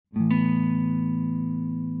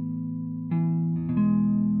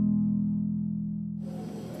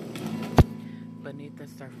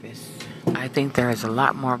surface, I think there is a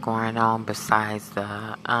lot more going on besides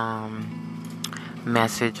the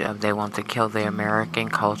message of they want to kill the American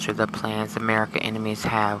culture, the plans American enemies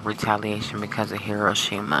have, retaliation because of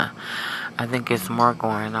Hiroshima. I think it's more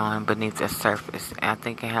going on beneath the surface. I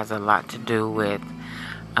think it has a lot to do with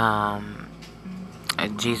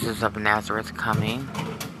Jesus of Nazareth coming.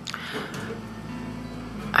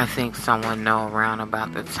 I think someone know around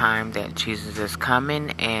about the time that Jesus is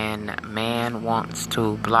coming and man wants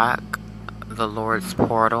to block the Lord's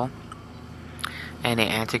portal, and the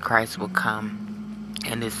Antichrist will come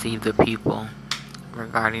and deceive the people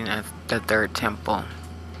regarding the third temple.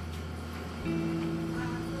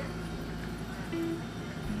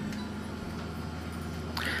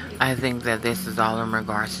 I think that this is all in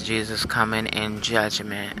regards to Jesus coming in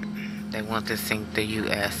judgment. They want to sink the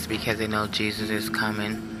U.S. because they know Jesus is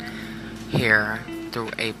coming here through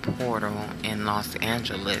a portal in Los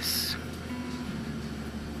Angeles.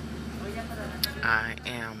 I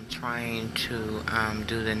am trying to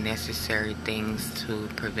do the necessary things to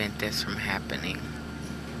prevent this from happening,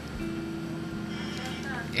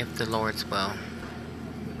 if the Lord's will.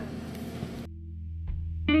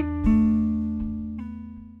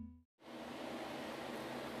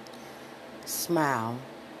 Smile,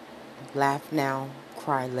 laugh now,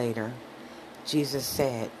 cry later. Jesus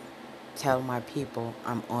said, "Tell my people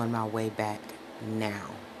I'm on my way back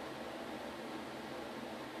now."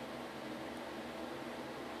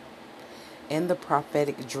 In the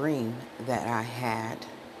prophetic dream that I had,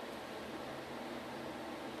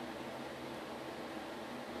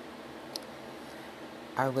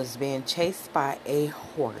 I was being chased by a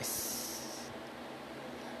horse.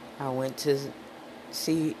 I went to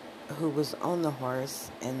see who was on the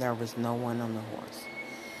horse, and there was no one on the horse.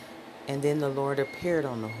 And then the Lord appeared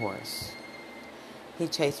on the horse. He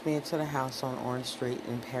chased me into the house on Orange Street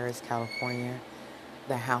in Paris, California,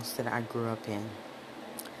 the house that I grew up in.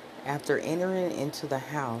 After entering into the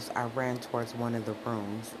house, I ran towards one of the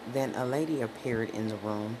rooms. Then a lady appeared in the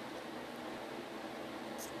room.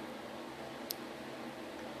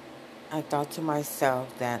 I thought to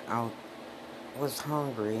myself that I was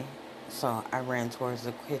hungry, so I ran towards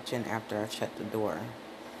the kitchen after I shut the door.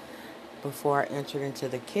 Before I entered into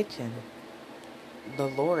the kitchen, the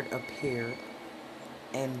Lord appeared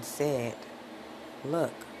and said,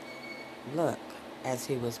 "Look, look." As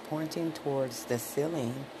he was pointing towards the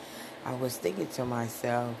ceiling, I was thinking to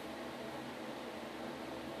myself,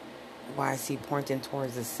 why is he pointing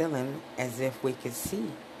towards the ceiling as if we could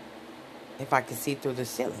see? If I could see through the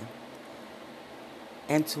ceiling.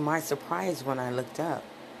 And to my surprise, when I looked up,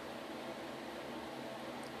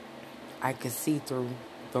 I could see through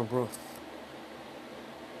the roof.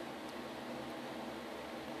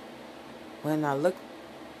 When I looked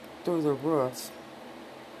through the roof,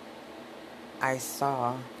 I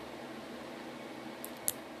saw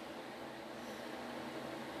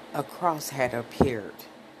a cross had appeared.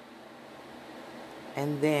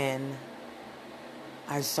 And then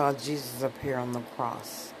I saw Jesus appear on the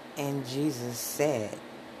cross. And Jesus said,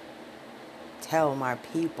 "Tell my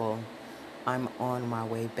people I'm on my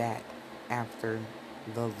way back," after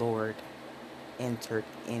the Lord entered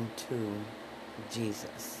into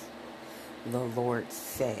Jesus. The Lord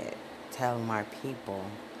said, "Tell my people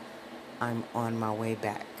I'm on my way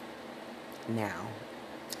back now."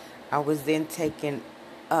 I was then taken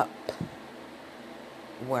up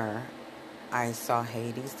where I saw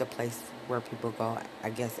Hades, the place where people go, I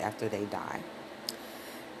guess, after they die.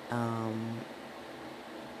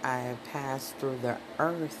 I passed through the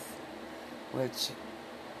earth, which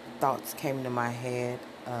thoughts came to my head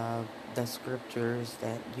of the scriptures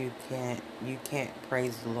that you can't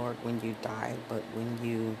praise the Lord when you die, but when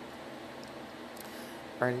you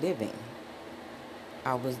are living.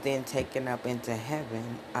 I was then taken up into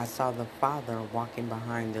heaven. I saw the Father walking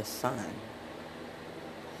behind the Son.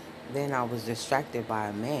 Then I was distracted by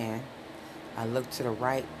a man. I looked to the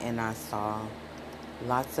right and I saw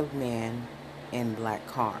lots of men in black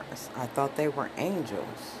cars. I thought they were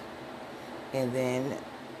angels. And then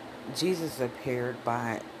Jesus appeared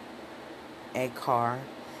by a car,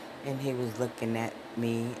 and he was looking at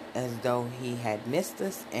me as though he had missed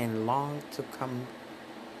us and longed to come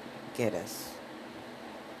get us.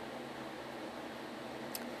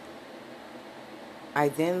 I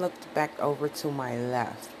then looked back over to my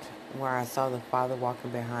left, where I saw the Father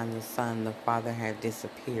walking behind the Son. The Father had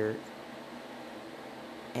disappeared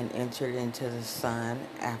and entered into the Son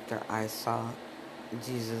after I saw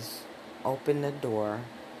Jesus open the door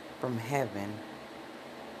from heaven.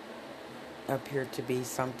 Appeared to be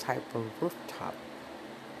some type of rooftop.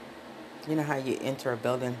 You know how you enter a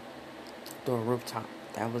building through a rooftop?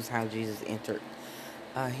 That was how Jesus entered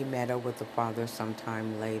He met up with the Father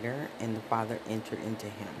sometime later, and the Father entered into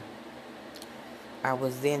him. I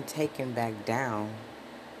was then taken back down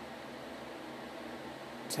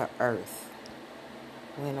to earth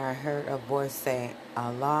when I heard a voice say,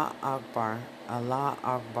 Allah Akbar, Allah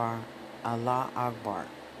Akbar, Allah Akbar.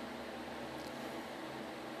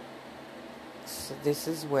 So this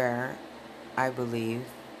is where I believe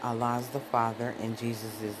Allah is the Father and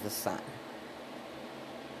Jesus is the Son.